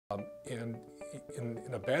and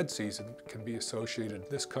in a bad season can be associated in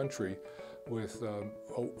this country with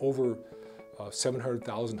over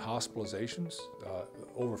 700,000 hospitalizations,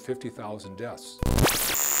 over 50,000 deaths.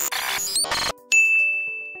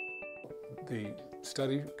 The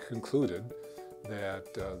study concluded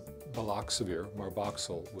that baloxavir,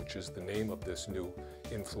 Marboxil, which is the name of this new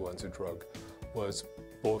influenza drug, was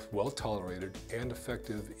both well tolerated and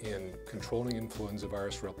effective in controlling influenza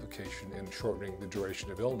virus replication and shortening the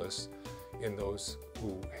duration of illness in those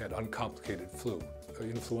who had uncomplicated flu.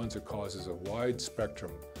 Influenza causes a wide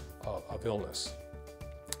spectrum of illness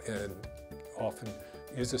and often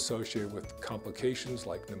is associated with complications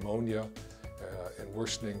like pneumonia and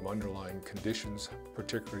worsening underlying conditions,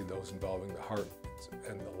 particularly those involving the heart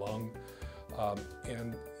and the lung.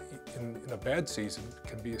 And in a bad season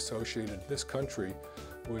can be associated in this country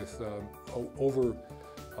with over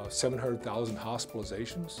 700,000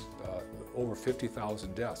 hospitalizations, over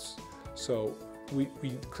 50,000 deaths. So we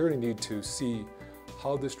clearly need to see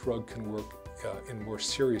how this drug can work in more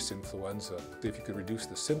serious influenza. If you could reduce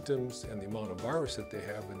the symptoms and the amount of virus that they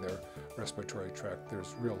have in their respiratory tract,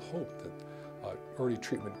 there's real hope that early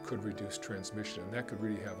treatment could reduce transmission, and that could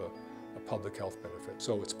really have a public health benefit.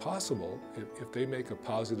 So it's possible, if they make a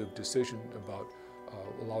positive decision about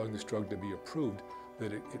allowing this drug to be approved,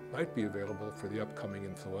 that it might be available for the upcoming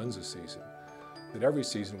influenza season. That every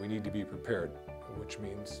season we need to be prepared, which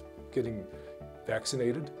means getting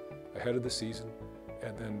vaccinated ahead of the season,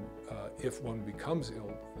 and then if one becomes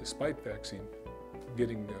ill despite vaccine,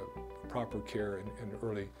 getting proper care and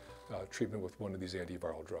early treatment with one of these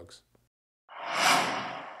antiviral drugs.